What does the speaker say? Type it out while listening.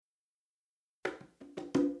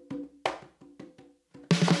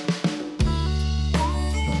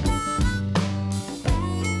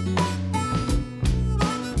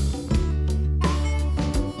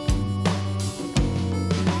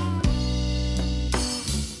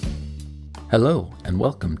Hello, and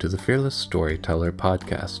welcome to the Fearless Storyteller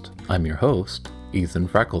podcast. I'm your host, Ethan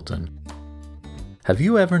Freckleton. Have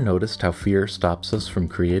you ever noticed how fear stops us from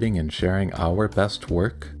creating and sharing our best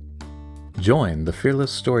work? Join the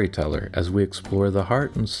Fearless Storyteller as we explore the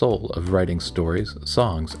heart and soul of writing stories,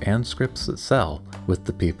 songs, and scripts that sell with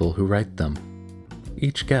the people who write them.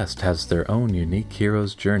 Each guest has their own unique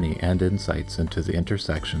hero's journey and insights into the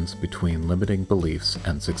intersections between limiting beliefs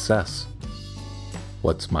and success.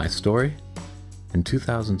 What's my story? In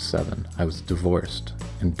 2007, I was divorced,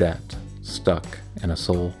 in debt, stuck in a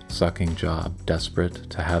soul-sucking job, desperate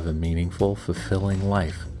to have a meaningful, fulfilling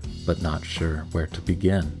life, but not sure where to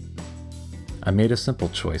begin. I made a simple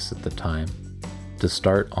choice at the time, to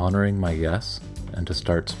start honoring my yes and to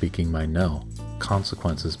start speaking my no.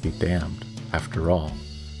 Consequences be damned. After all,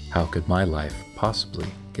 how could my life possibly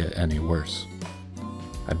get any worse?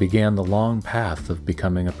 I began the long path of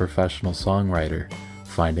becoming a professional songwriter,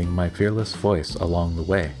 finding my fearless voice along the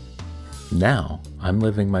way. Now, I'm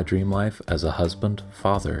living my dream life as a husband,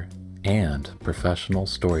 father, and professional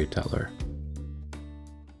storyteller.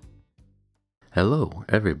 Hello,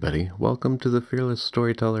 everybody. Welcome to the Fearless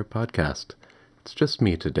Storyteller podcast. It's just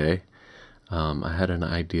me today. I had an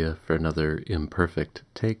idea for another imperfect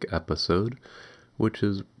take episode, which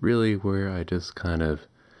is really where I just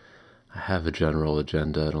I have a general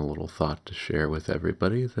agenda and a little thought to share with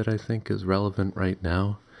everybody that I think is relevant right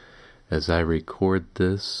now. As I record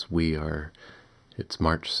this, it's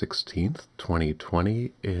March 16th,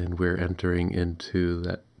 2020, and we're entering into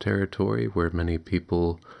that territory where many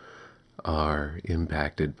people are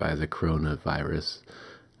impacted by the coronavirus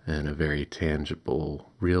in a very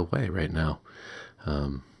tangible, real way right now. I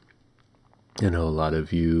know a lot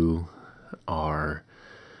of you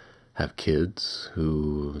have kids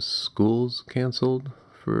whose school's canceled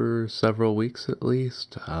for several weeks at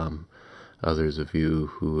least. Others of you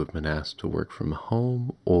who have been asked to work from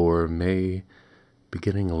home or may be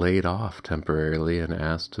getting laid off temporarily and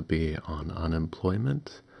asked to be on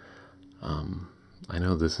unemployment. I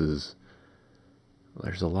know there's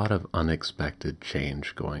a lot of unexpected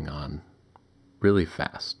change going on really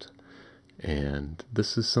fast. And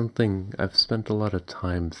this is something I've spent a lot of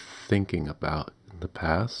time thinking about in the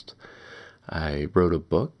past. I wrote a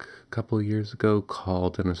book a couple of years ago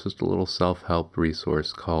and it's just a little self-help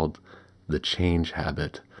resource called The Change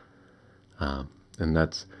Habit. And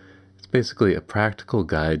it's basically a practical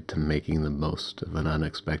guide to making the most of an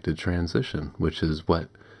unexpected transition, which is what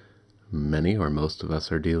many or most of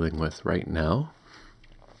us are dealing with right now.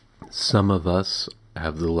 Some of us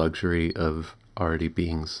have the luxury of already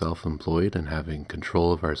being self-employed and having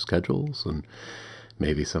control of our schedules, and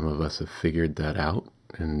maybe some of us have figured that out,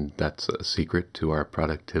 and that's a secret to our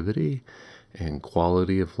productivity and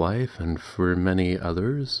quality of life. And for many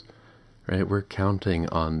others, right, we're counting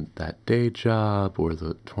on that day job or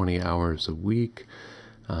the 20 hours a week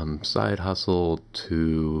side hustle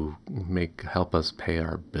to help us pay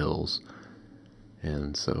our bills.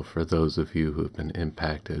 And so for those of you who have been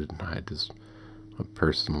impacted, I just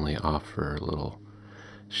personally offer a little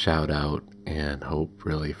shout out and hope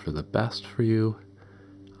really for the best for you.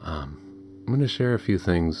 I'm going to share a few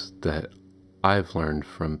things that I've learned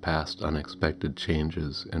from past unexpected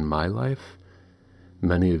changes in my life.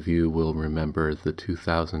 Many of you will remember the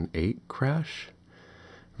 2008 crash,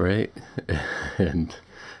 right? And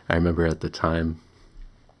I remember at the time,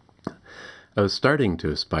 I was starting to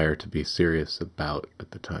aspire to be serious about,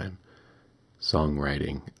 at the time,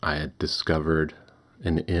 songwriting. I had discovered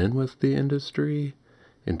an in with the industry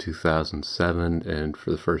in 2007, and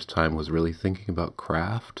for the first time was really thinking about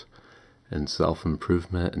craft and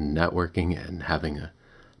self-improvement and networking and having a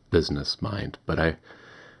business mind. But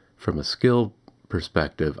from a skill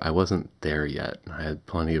perspective, I wasn't there yet. I had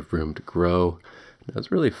plenty of room to grow. I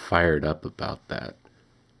was really fired up about that.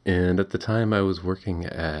 And at the time, I was working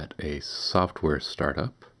at a software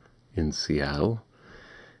startup in Seattle.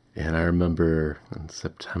 And I remember on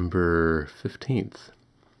September 15th,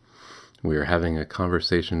 we were having a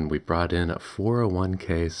conversation. We brought in a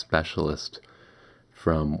 401k specialist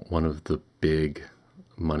from one of the big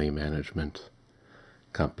money management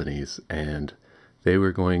companies, and they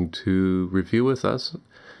were going to review with us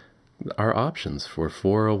our options for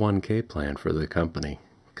 401k plan for the company,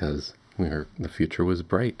 because the future was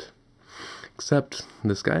bright. Except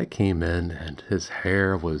this guy came in and his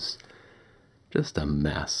hair was just a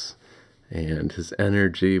mess, and his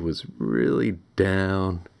energy was really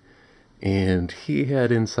down, and he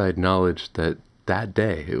had inside knowledge that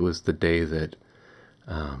day, it was the day that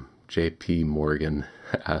JP Morgan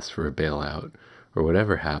asked for a bailout, or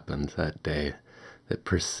whatever happened that day that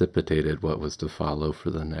precipitated what was to follow for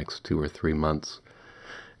the next 2 or 3 months.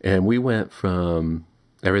 And we went from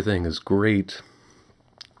everything is great,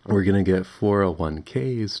 we're going to get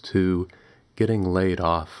 401ks to getting laid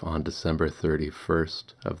off on December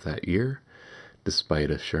 31st of that year, despite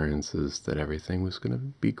assurances that everything was going to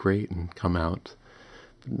be great and come out.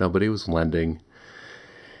 But nobody was lending.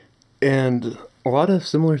 And a lot of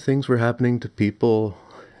similar things were happening to people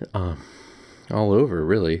all over,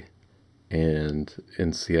 really. And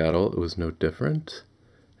in Seattle, it was no different.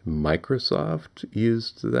 Microsoft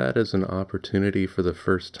used that as an opportunity for the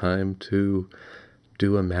first time to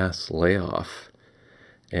do a mass layoff.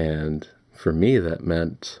 And for me, that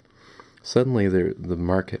meant suddenly the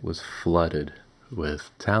market was flooded with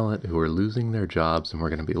talent who were losing their jobs and were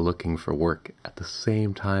going to be looking for work at the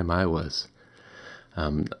same time I was.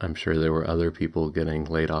 I'm sure there were other people getting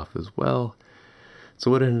laid off as well. So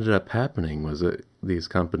what ended up happening was that these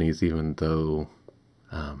companies, even though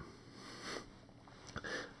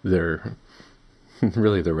their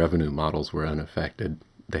really the revenue models were unaffected,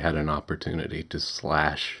 they had an opportunity to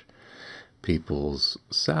slash people's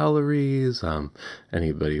salaries.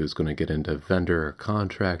 Anybody who's going to get into vendor or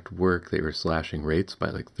contract work, they were slashing rates by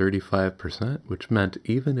like 35%, which meant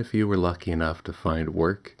even if you were lucky enough to find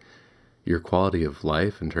work, your quality of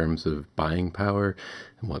life in terms of buying power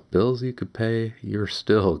and what bills you could pay, you're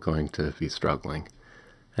still going to be struggling.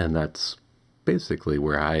 And that's basically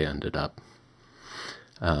where I ended up.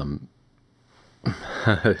 I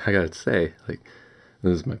gotta say, like,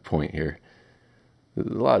 this is my point here.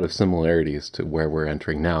 There's a lot of similarities to where we're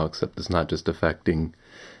entering now, except it's not just affecting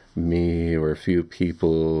me or a few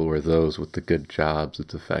people or those with the good jobs,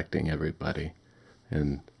 it's affecting everybody.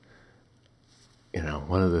 And,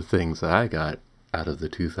 one of the things that I got out of the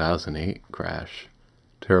 2008 crash,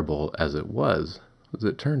 terrible as it was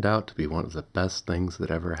it turned out to be one of the best things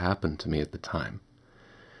that ever happened to me at the time.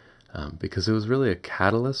 Because it was really a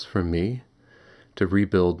catalyst for me to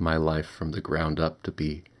rebuild my life from the ground up to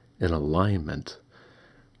be in alignment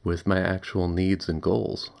with my actual needs and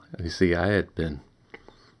goals. You see, I had been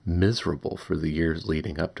miserable for the years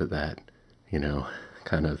leading up to that,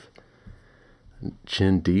 kind of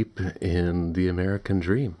chin deep in the American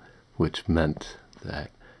dream, which meant that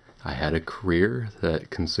I had a career that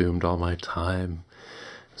consumed all my time.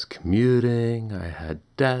 I was commuting, I had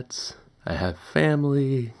debts, I had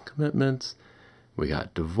family commitments, we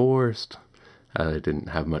got divorced, I didn't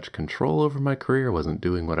have much control over my career, wasn't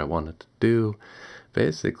doing what I wanted to do.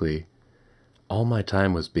 Basically, all my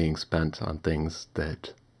time was being spent on things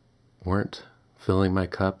that weren't filling my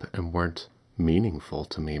cup and weren't meaningful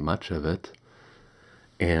to me, much of it.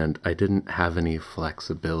 And I didn't have any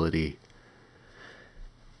flexibility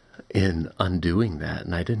in undoing that,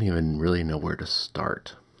 and I didn't even really know where to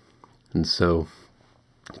start. And so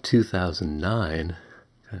 2009,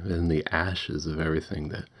 kind of in the ashes of everything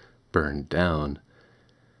that burned down,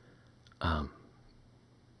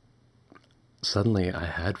 suddenly I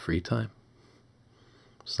had free time.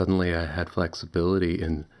 Suddenly I had flexibility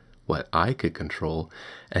in what I could control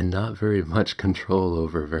and not very much control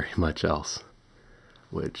over very much else,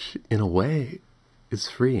 which in a way is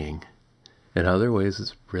freeing. In other ways,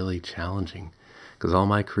 it's really challenging because all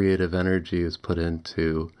my creative energy is put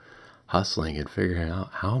into hustling and figuring out,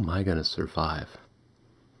 how am I going to survive?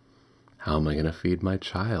 How am I going to feed my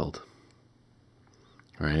child?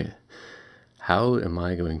 Right? How am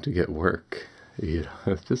I going to get work?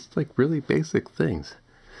 Just like really basic things.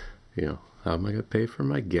 How am I going to pay for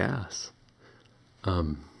my gas?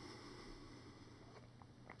 I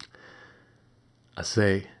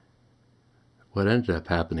say, what ended up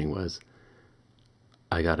happening was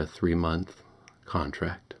I got a 3-month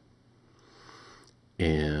contract.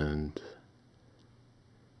 And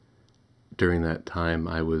during that time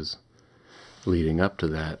I was leading up to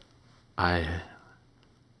that, I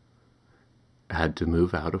had to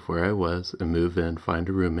move out of where I was and move in, find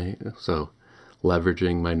a roommate. So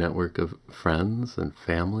leveraging my network of friends and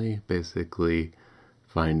family, basically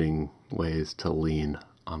finding ways to lean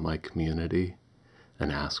on my community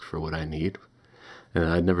and ask for what I need. And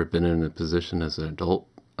I'd never been in a position as an adult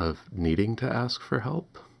of needing to ask for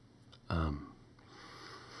help.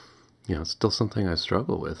 It's still something I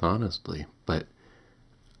struggle with, honestly, but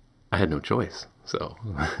I had no choice. So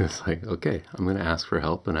it's like, okay, I'm going to ask for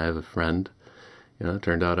help. And I have a friend, it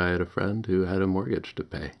turned out I had a friend who had a mortgage to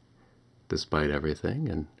pay despite everything.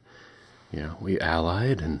 And, we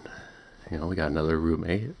allied and, we got another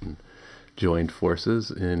roommate and joined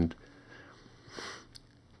forces. And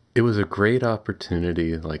it was a great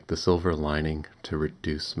opportunity, like the silver lining, to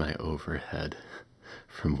reduce my overhead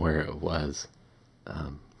from where it was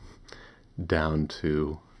down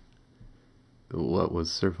to what was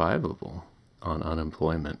survivable on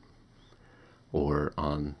unemployment. or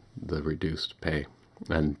on the reduced pay.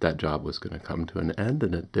 And that job was going to come to an end,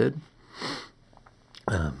 and it did.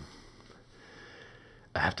 I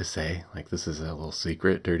have to say, like, this is a little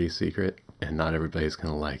secret, dirty secret, and not everybody's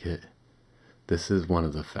going to like it. This is one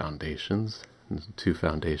of the foundations, two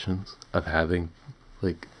foundations of having,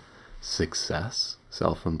 like, success,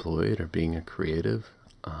 self-employed, or being a creative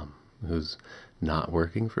who's not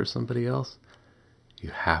working for somebody else. You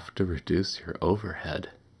have to reduce your overhead.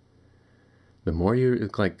 The more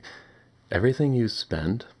like, everything you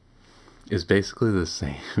spend is basically the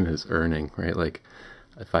same as earning, right? Like,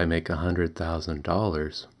 if I make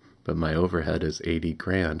 $100,000, but my overhead is 80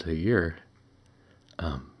 grand a year,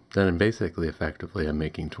 then basically, effectively, I'm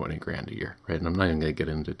making 20 grand a year, right? And I'm not even going to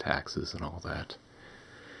get into taxes and all that.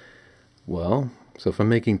 Well, so if I'm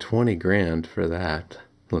making 20 grand for that,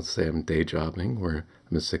 let's say I'm day jobbing, where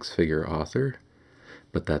I'm a 6-figure author,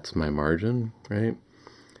 but that's my margin, right?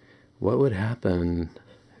 What would happen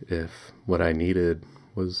if what I needed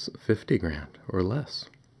was 50 grand or less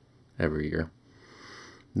every year?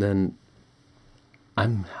 Then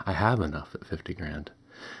I have enough at 50 grand.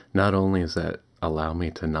 Not only does that allow me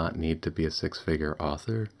to not need to be a 6-figure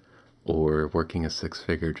author or working a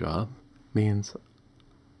 6-figure job, means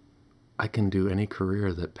I can do any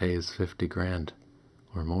career that pays 50 grand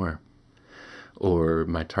or more. Or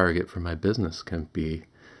my target for my business can be,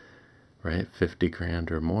 right, 50 grand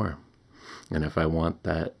or more. And if I want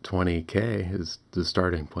that 20K is the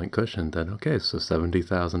starting point cushion, then okay, so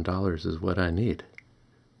 $70,000 is what I need,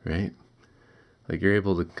 right? Like, you're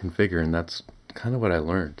able to configure, and that's kind of what I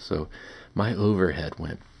learned. So my overhead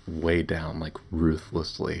went way down, like,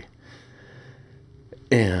 ruthlessly.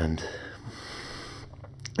 And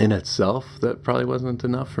in itself, that probably wasn't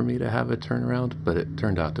enough for me to have a turnaround, but it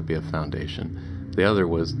turned out to be a foundation. The other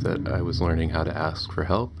was that I was learning how to ask for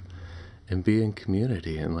help and be in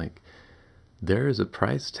community. And, like, there is a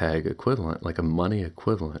price tag equivalent, like a money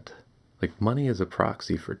equivalent. Like, money is a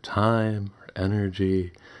proxy for time or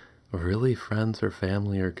energy or really friends or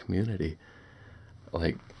family or community.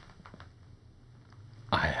 Like,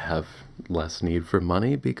 I have less need for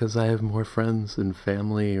money because I have more friends and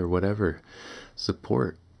family or whatever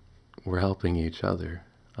support. We're helping each other.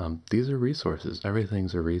 These are resources.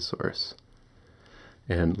 Everything's a resource.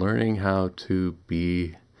 And learning how to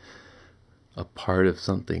be a part of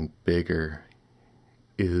something bigger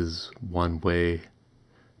is one way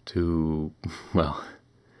to, well,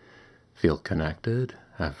 feel connected,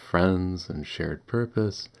 have friends and shared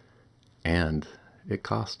purpose, and it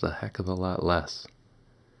costs a heck of a lot less.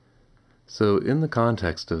 So in the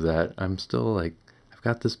context of that, I'm still like, I've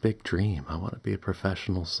got this big dream. I want to be a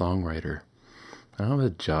professional songwriter. I don't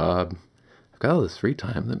have a job. I've got all this free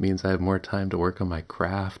time. That means I have more time to work on my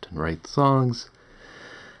craft and write songs.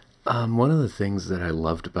 One of the things that I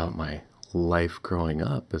loved about my life growing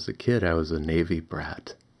up as a kid, I was a Navy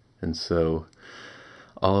brat. And so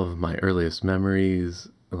all of my earliest memories,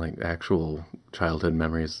 like actual childhood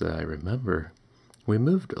memories that I remember, we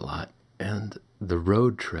moved a lot. And the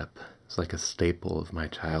road trip is like a staple of my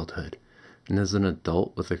childhood. And as an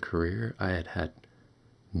adult with a career, I had had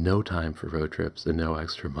no time for road trips and no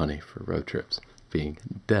extra money for road trips. Being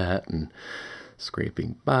in debt and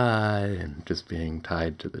scraping by and just being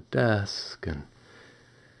tied to the desk. And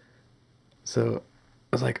so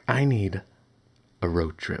I was like, I need a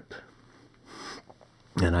road trip.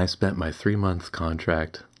 And I spent my 3-month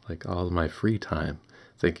contract, like all of my free time,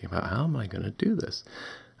 thinking about how am I going to do this?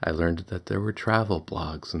 I learned that there were travel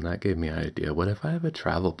blogs, and that gave me an idea. What if I have a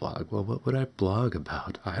travel blog? Well, what would I blog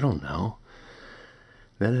about? I don't know.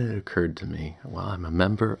 Then it occurred to me, well, I'm a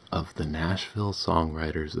member of the Nashville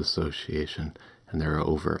Songwriters Association, and there are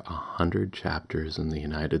over 100 chapters in the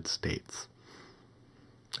United States,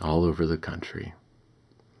 all over the country.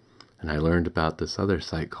 And I learned about this other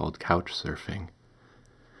site called Couchsurfing,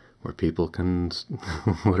 where people can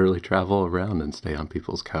literally travel around and stay on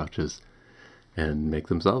people's couches and make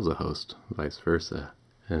themselves a host, vice versa.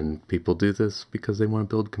 And people do this because they want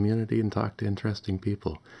to build community and talk to interesting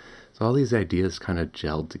people. So all these ideas kind of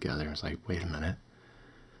gelled together. I was like, wait a minute.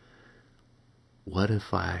 What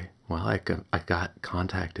if I got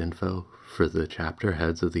contact info for the chapter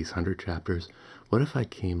heads of these 100 chapters. What if I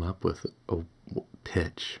came up with a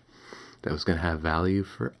pitch that was going to have value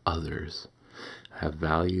for others, have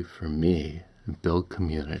value for me, and build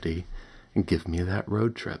community, and give me that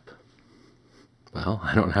road trip? Well,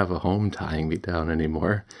 I don't have a home tying me down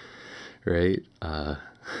anymore, right? All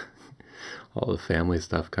the family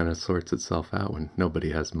stuff kind of sorts itself out when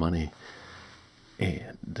nobody has money.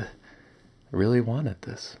 And I really wanted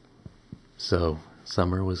this. So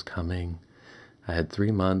summer was coming. I had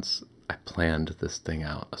 3 months. I planned this thing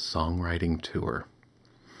out, a songwriting tour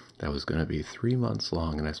that was going to be 3 months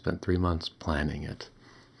long, and I spent 3 months planning it.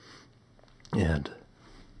 And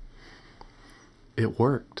it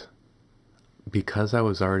worked because I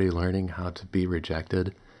was already learning how to be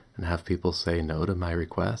rejected and have people say no to my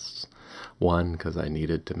requests. One, because I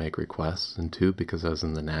needed to make requests, and two, because I was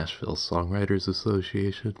in the Nashville Songwriters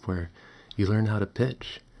Association, where you learn how to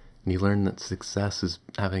pitch. And you learn that success is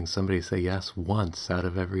having somebody say yes once out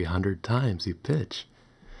of every 100 times you pitch.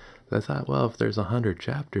 So I thought, well, if there's 100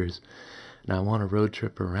 chapters and I want a road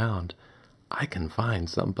trip around, I can find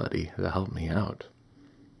somebody to help me out.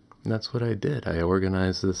 And that's what I did. I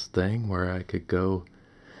organized this thing where I could go.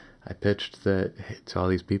 I pitched that to all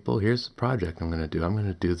these people. Here's the project I'm going to do. I'm going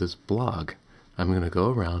to do this blog. I'm going to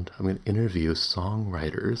go around. I'm going to interview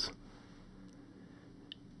songwriters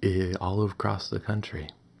all across the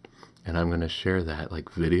country. And I'm going to share that,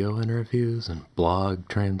 like video interviews and blog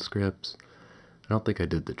transcripts. I don't think I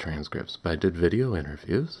did the transcripts, but I did video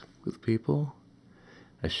interviews with people.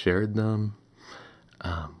 I shared them.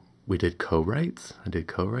 We did co-writes. I did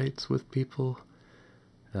co-writes with people.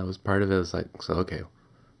 That was part of it. It was like, so, okay,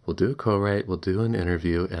 we'll do a co-write, we'll do an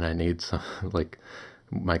interview, and I need some, like,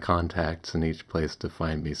 my contacts in each place to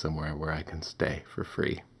find me somewhere where I can stay for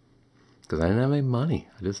free. Because I didn't have any money.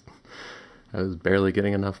 I was barely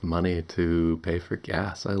getting enough money to pay for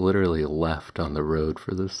gas. I literally left on the road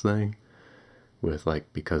for this thing with,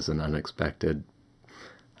 like, because an unexpected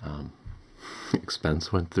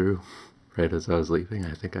expense went through right as I was leaving.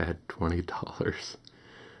 I think I had $20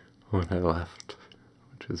 when I left,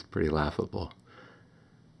 which is pretty laughable.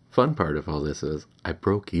 Fun part of all this is I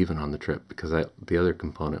broke even on the trip because the other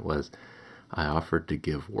component was I offered to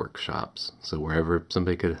give workshops. So wherever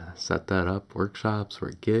somebody could set that up, workshops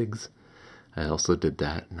or gigs, I also did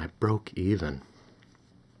that, and I broke even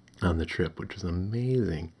on the trip, which is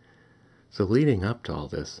amazing. So leading up to all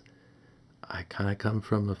this, I kind of come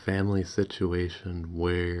from a family situation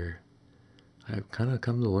where I've kind of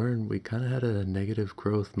come to learn we kind of had a negative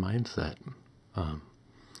growth mindset.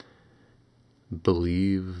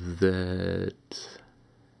 Believe that,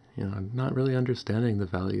 not really understanding the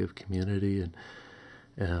value of community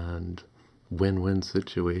and win-win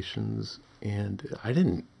situations. And I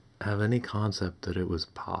didn't have any concept that it was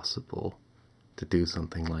possible to do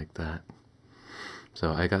something like that.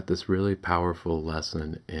 So I got this really powerful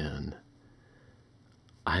lesson in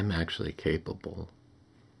I'm actually capable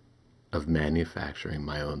of manufacturing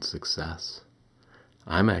my own success.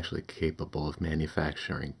 I'm actually capable of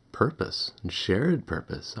manufacturing purpose and shared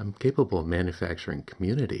purpose. I'm capable of manufacturing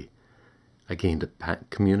community. I gained a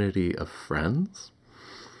community of friends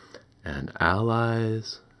and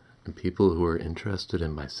allies and people who were interested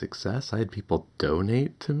in my success. I had people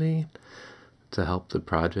donate to me to help the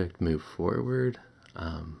project move forward.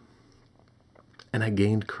 And I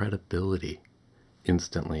gained credibility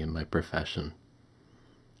instantly in my profession.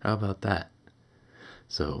 How about that?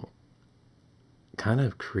 So, kind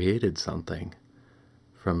of created something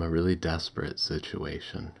from a really desperate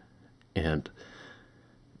situation. And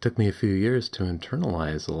it took me a few years to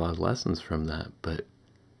internalize a lot of lessons from that, but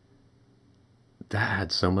that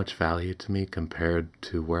had so much value to me compared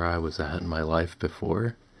to where I was at in my life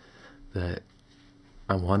before that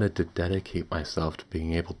I wanted to dedicate myself to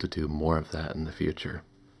being able to do more of that in the future.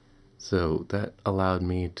 So that allowed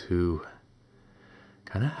me to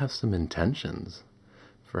kind of have some intentions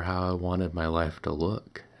for how I wanted my life to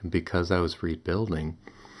look. And because I was rebuilding,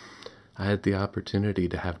 I had the opportunity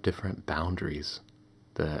to have different boundaries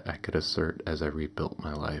that I could assert as I rebuilt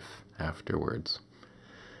my life afterwards.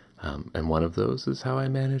 And one of those is how I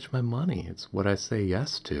manage my money. It's what I say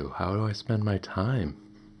yes to. How do I spend my time?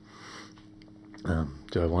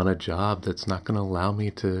 Do I want a job that's not going to allow me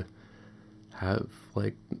to have,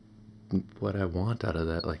 like, what I want out of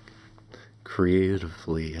that, like,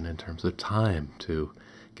 creatively and in terms of time to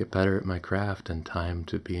get better at my craft and time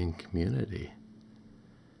to be in community?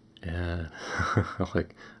 And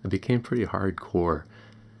like, I became pretty hardcore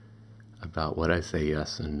about what I say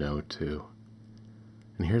yes and no to.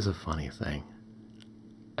 And here's a funny thing.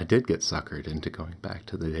 I did get suckered into going back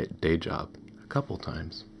to the day job a couple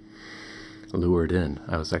times. Lured in.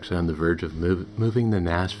 I was actually on the verge of moving to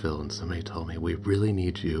Nashville, and somebody told me, we really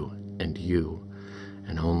need you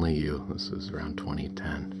and only you. This was around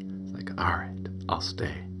 2010. It's like, all right, I'll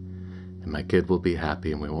stay. And my kid will be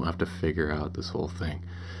happy, and we won't have to figure out this whole thing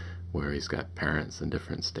where he's got parents in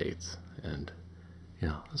different states. And,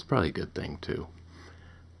 that's probably a good thing too.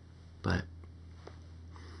 But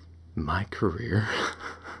my career,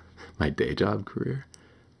 my day job career,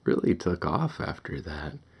 really took off after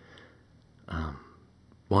that.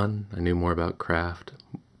 One, I knew more about craft.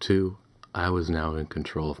 Two, I was now in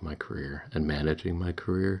control of my career and managing my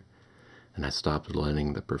career, and I stopped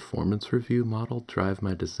letting the performance review model drive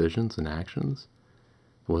my decisions and actions.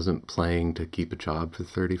 I wasn't playing to keep a job for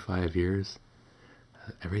 35 years.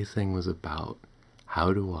 Everything was about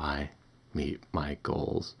how do I meet my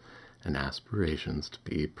goals and aspirations to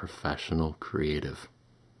be professional creative.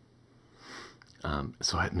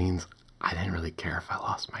 So it means I didn't really care if I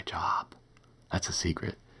lost my job. That's a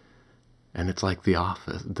secret. And it's like the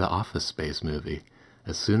Office Space movie.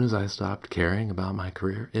 As soon as I stopped caring about my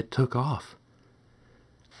career, it took off.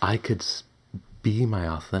 I could be my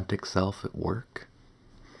authentic self at work.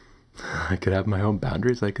 I could have my own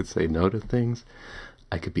boundaries. I could say no to things.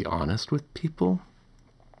 I could be honest with people.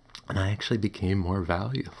 And I actually became more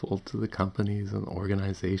valuable to the companies and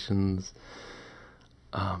organizations.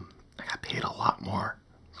 I got paid a lot more.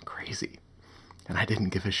 It's crazy. And I didn't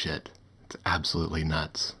give a shit. It's absolutely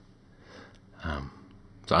nuts.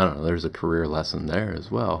 So I don't know, there's a career lesson there as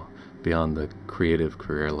well, beyond the creative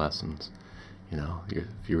career lessons.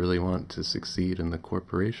 If you really want to succeed in the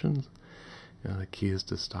corporations, the key is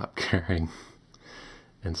to stop caring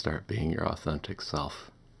and start being your authentic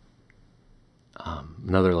self.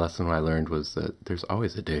 Another lesson I learned was that there's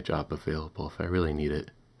always a day job available if I really need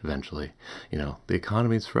it eventually. The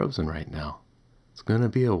economy's frozen right now. It's going to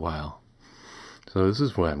be a while. So this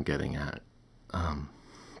is what I'm getting at.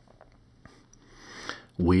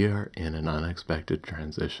 We are in an unexpected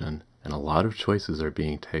transition, and a lot of choices are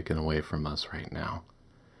being taken away from us right now,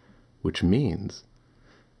 which means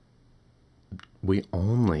we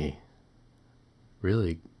only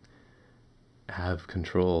really have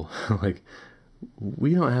control. Like,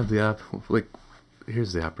 we don't have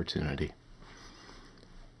here's the opportunity.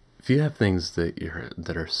 If you have things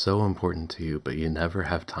that are so important to you, but you never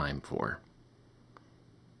have time for,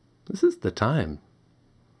 this is the time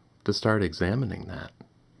to start examining that.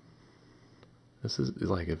 This is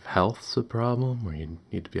like if health's a problem, where you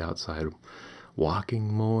need to be outside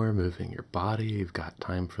walking more, moving your body, you've got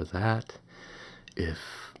time for that. If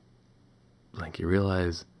you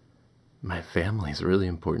realize my family's really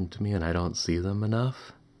important to me and I don't see them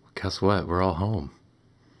enough, guess what? We're all home.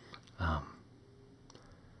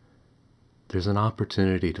 There's an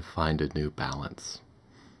opportunity to find a new balance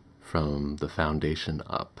from the foundation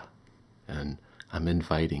up. And I'm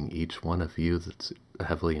inviting each one of you that's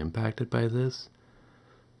heavily impacted by this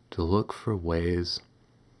to look for ways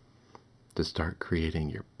to start creating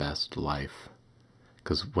your best life.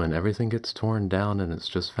 Because when everything gets torn down and it's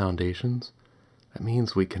just foundations, that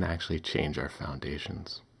means we can actually change our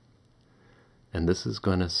foundations. And this is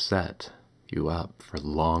going to set you up for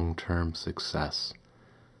long-term success.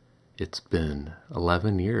 It's been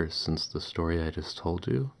 11 years since the story I just told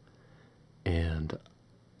you, and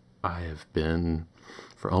I have been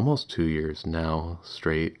for almost 2 years now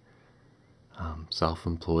straight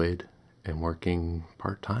self-employed and working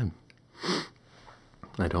part-time.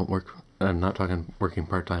 I'm not talking working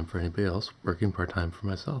part-time for anybody else, working part-time for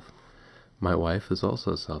myself. My wife is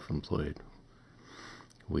also self-employed.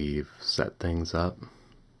 We've set things up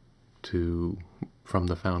from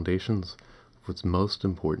the foundations of what's most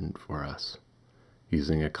important for us,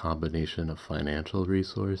 using a combination of financial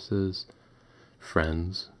resources,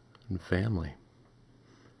 friends, and family.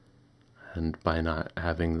 And by not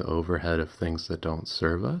having the overhead of things that don't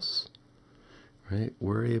serve us, right,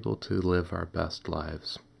 we're able to live our best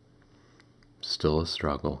lives. Still a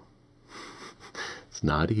struggle. It's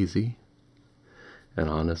not easy. And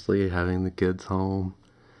honestly, having the kids home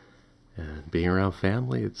and being around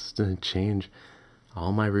family, it's going to change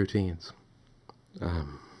all my routines.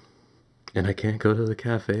 And I can't go to the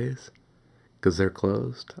cafes because they're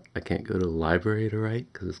closed. I can't go to the library to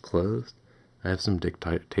write because it's closed. I have some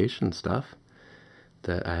dictation stuff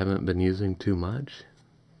that I haven't been using too much.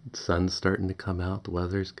 The sun's starting to come out. The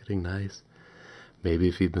weather's getting nice. Maybe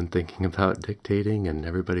if you've been thinking about dictating and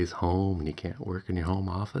everybody's home and you can't work in your home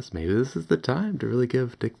office, maybe this is the time to really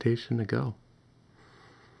give dictation a go.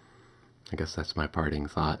 I guess that's my parting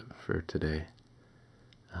thought for today.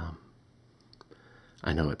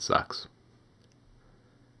 I know it sucks.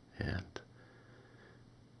 And,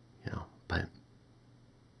 but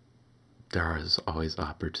there are always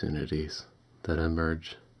opportunities that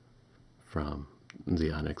emerge from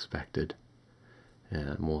the unexpected.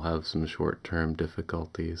 And we'll have some short-term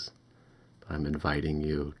difficulties. But I'm inviting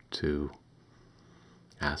you to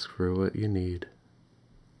ask for what you need,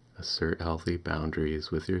 assert healthy boundaries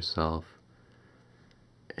with yourself,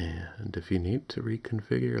 and if you need to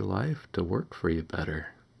reconfigure your life to work for you better,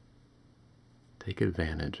 take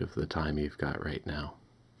advantage of the time you've got right now.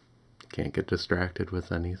 Can't get distracted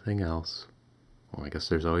with anything else. Well, I guess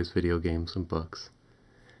there's always video games and books.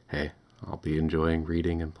 Hey, I'll be enjoying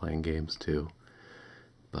reading and playing games too.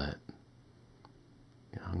 But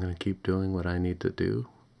I'm going to keep doing what I need to do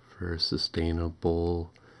for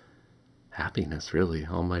sustainable happiness, really.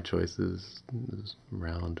 All my choices is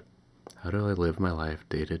around how do I live my life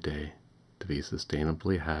day to day to be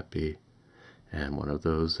sustainably happy. And one of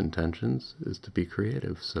those intentions is to be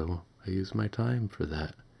creative, so I use my time for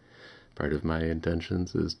that. Part of my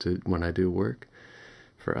intentions is to, when I do work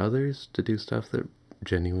for others, to do stuff that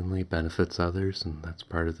genuinely benefits others, and that's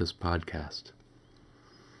part of this podcast.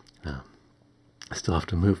 Now, I still have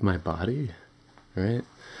to move my body, right?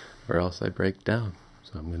 Or else I break down.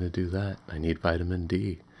 So I'm going to do that. I need vitamin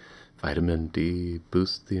D. Vitamin D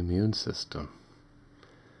boosts the immune system.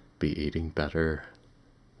 Be eating better,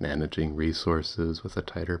 managing resources with a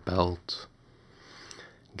tighter belt,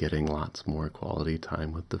 getting lots more quality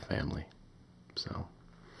time with the family. So,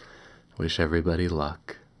 I wish everybody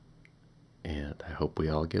luck, and I hope we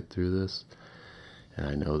all get through this. And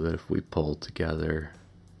I know that if we pull together,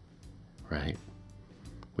 right,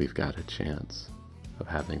 we've got a chance of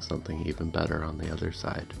having something even better on the other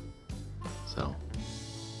side. So,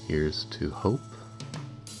 here's to hope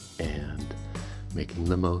and making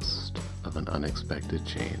the most of an unexpected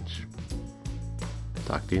change.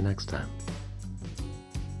 Talk to you next time.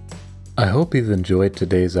 I hope you've enjoyed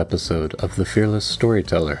today's episode of The Fearless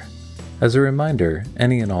Storyteller. As a reminder,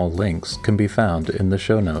 any and all links can be found in the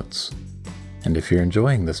show notes. And if you're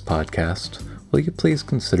enjoying this podcast, will you please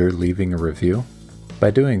consider leaving a review?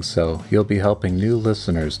 By doing so, you'll be helping new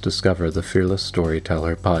listeners discover the Fearless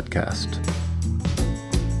Storyteller podcast.